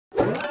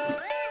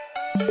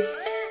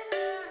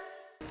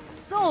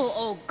So,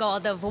 oh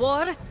god of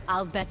war,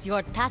 I'll bet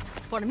your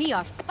tasks for me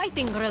are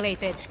fighting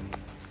related.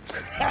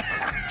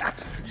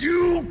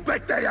 You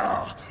bet they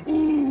are!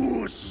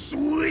 Ooh,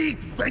 sweet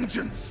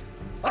vengeance!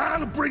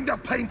 I'll bring the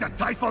pain to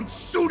Typhon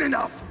soon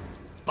enough!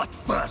 But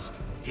first,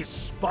 his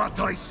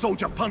Spartai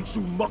soldier punch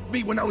who mocked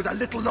me when I was a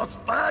little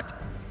lost bird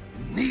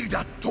need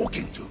a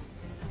talking to.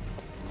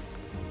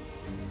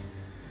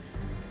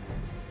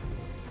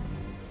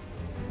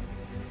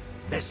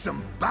 There's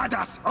some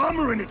badass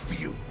armor in it for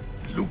you.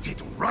 Loot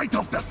it right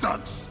off the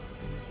thugs.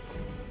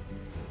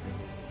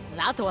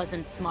 That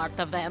wasn't smart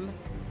of them.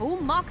 Who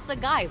mocks a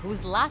guy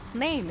whose last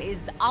name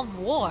is of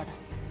war?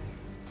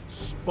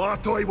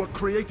 Spartoi were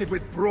created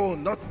with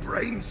brawn, not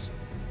brains.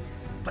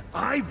 But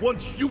I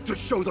want you to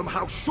show them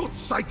how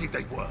short-sighted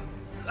they were.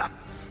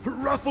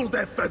 Ruffle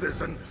their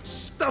feathers and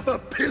stuff a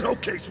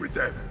pillowcase with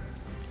them.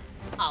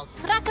 I'll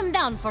track him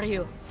down for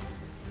you.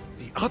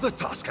 The other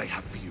task I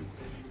have for you,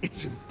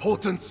 its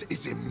importance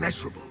is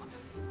immeasurable.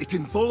 It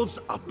involves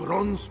a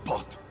bronze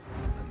pot.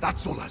 And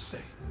that's all I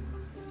say.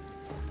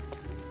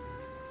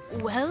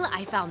 Well,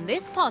 I found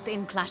this pot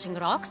in Clashing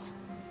Rocks.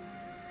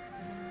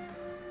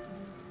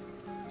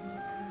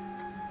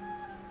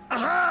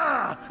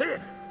 Aha!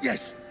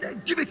 Yes,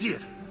 give it here.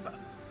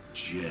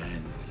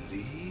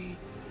 Gently.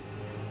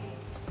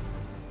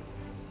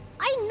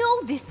 I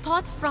know this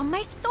pot from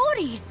my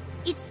stories.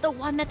 It's the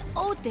one that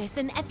Otis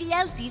and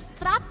Ephialtes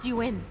trapped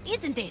you in,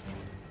 isn't it?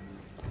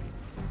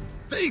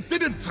 They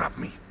didn't trap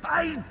me.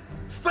 I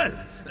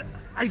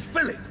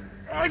fell in.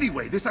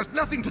 Anyway, this has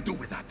nothing to do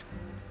with that.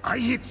 I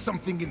hid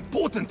something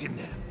important in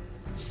there.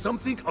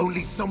 Something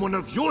only someone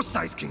of your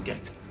size can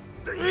get.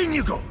 In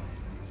you go.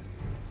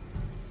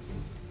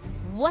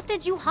 What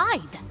did you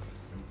hide?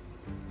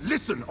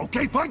 Listen,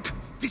 okay, punk?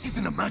 This is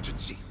an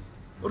emergency.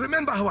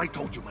 Remember how I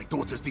told you my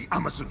daughters, the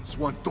Amazons,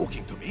 weren't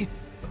talking to me?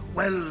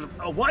 Well,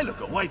 a while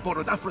ago I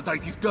borrowed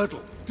Aphrodite's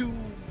girdle to,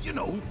 you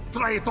know,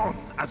 try it on,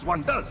 as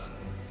one does.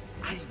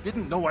 I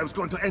didn't know I was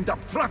going to end up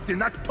trapped in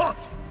that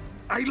pot.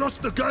 I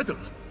lost the girdle.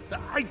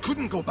 I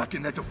couldn't go back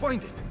in there to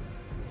find it.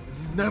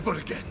 Never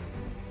again.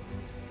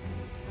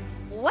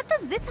 What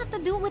does this have to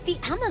do with the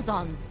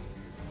Amazons?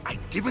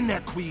 I'd given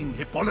their queen,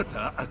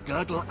 Hippolyta, a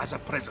girdle as a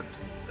present.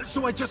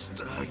 So I just,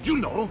 you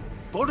know,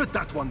 borrowed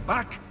that one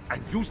back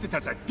and used it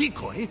as a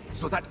decoy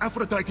so that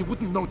Aphrodite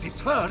wouldn't notice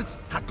hers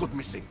had got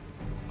missing.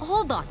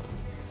 Hold on.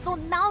 So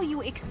now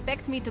you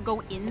expect me to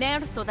go in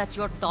there so that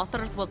your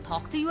daughters will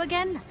talk to you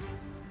again?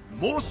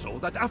 More so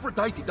that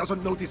Aphrodite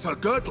doesn't notice her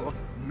girdle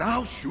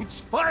now shoots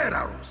fire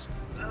arrows.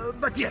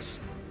 But yes.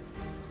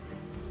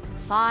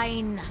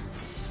 Fine.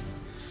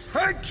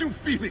 Thank you,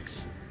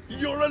 Phoenix.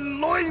 You're a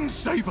loin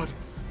saver.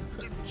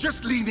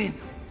 Just lean in.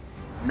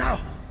 Now.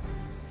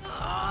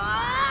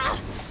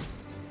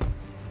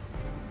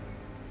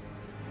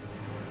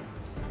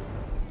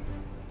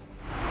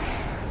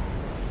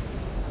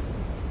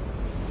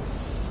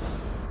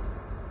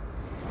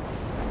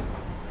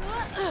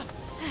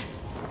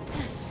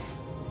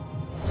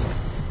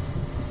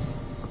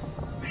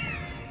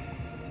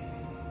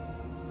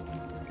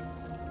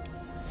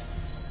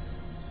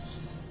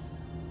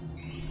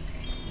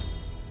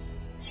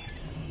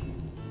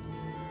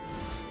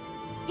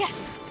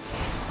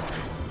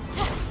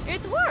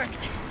 It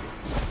worked!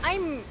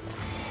 I'm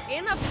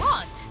in a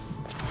pot.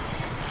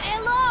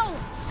 Hello!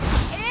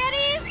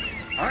 Ares?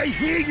 I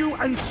hear you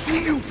and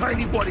see you,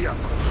 tiny warrior.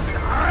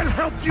 I'll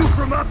help you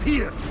from up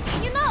here.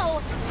 You know,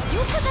 you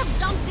could have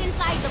jumped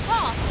inside the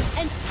pot,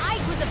 and I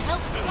could have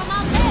helped from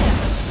out there.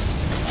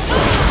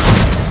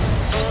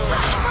 So,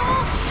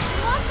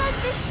 what does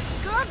this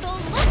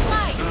girdle look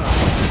like?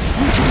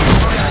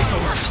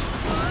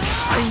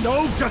 I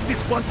know just this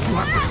once you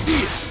have to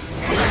see it.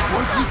 But I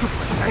want you to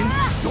pretend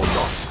you're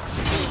not.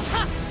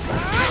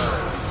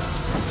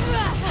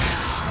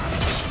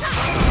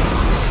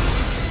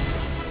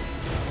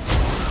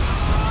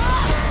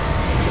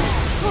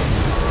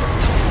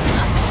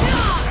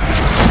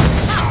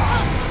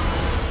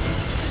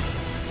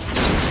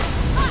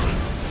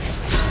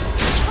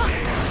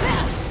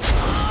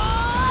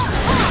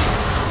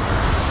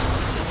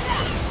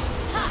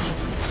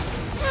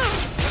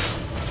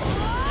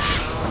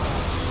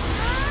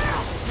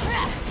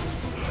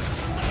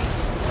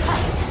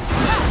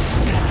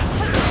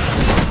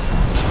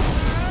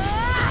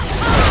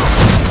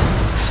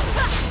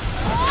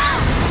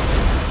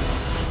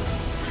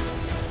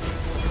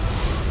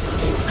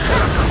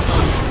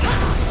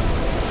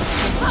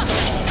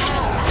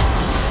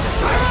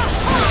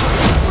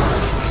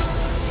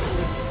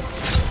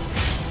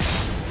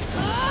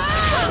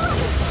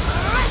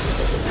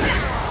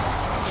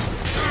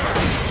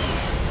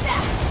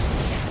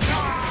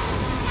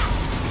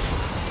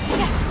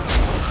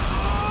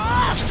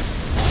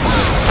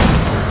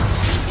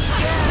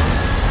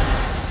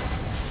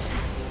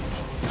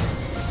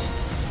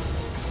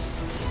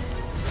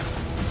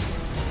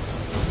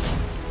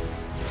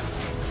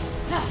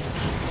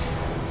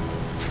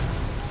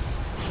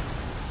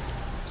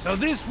 So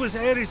this was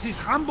Ares'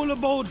 humble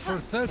abode for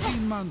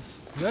 13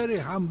 months. Very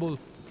humble.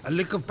 A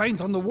lick of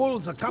paint on the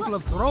walls, a couple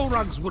of throw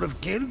rugs would have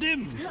killed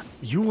him.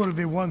 You were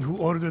the one who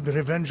ordered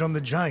revenge on the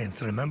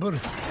giants, remember?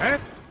 Eh?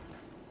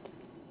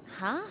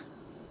 Huh?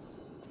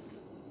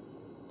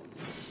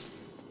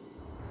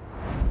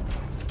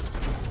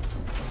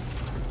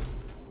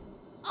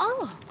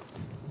 Oh!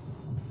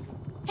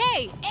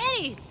 Hey,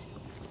 Ares!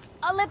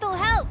 A little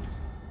help!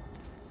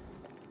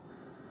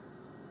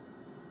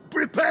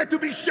 Prepare to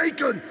be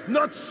shaken,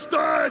 not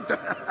stirred!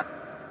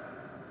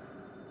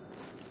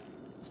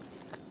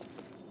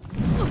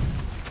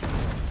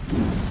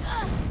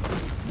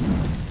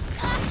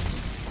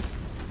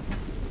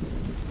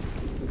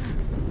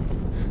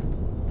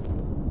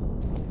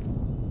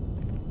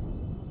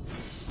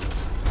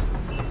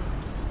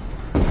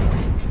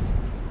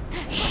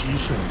 She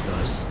sure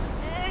does.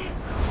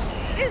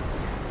 Is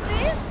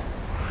this?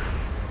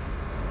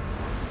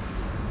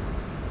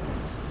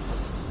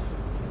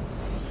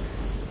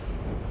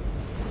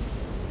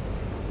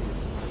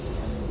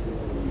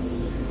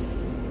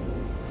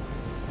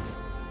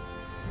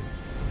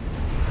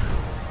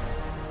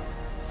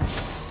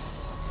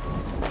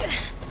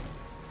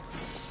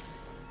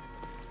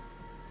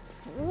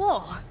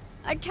 Whoa!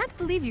 I can't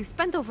believe you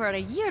spent over a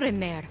year in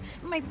there.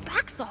 My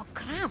back's all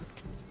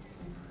cramped.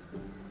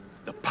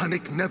 The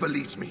panic never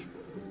leaves me.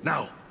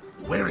 Now,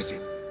 where is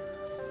it?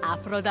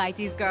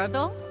 Aphrodite's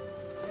girdle?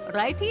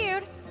 Right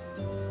here.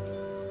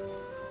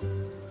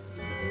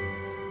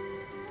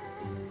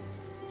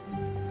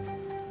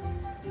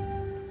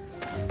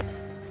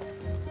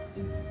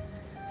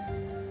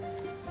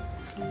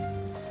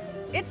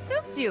 It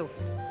suits you.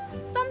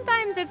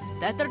 Sometimes it's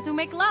better to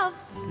make love,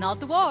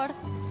 not war.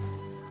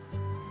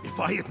 If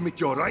I admit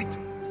you're right,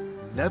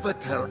 never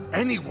tell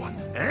anyone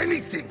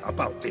anything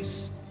about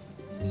this.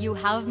 You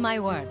have my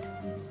word.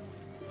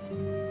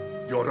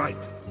 You're right.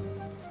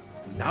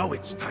 Now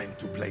it's time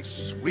to play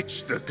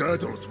Switch the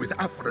Girdles with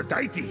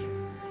Aphrodite.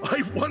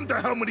 I wonder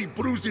how many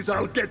bruises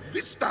I'll get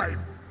this time.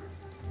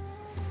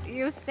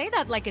 You say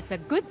that like it's a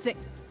good thing.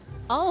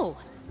 Oh,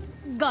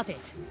 got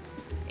it.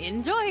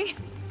 Enjoy.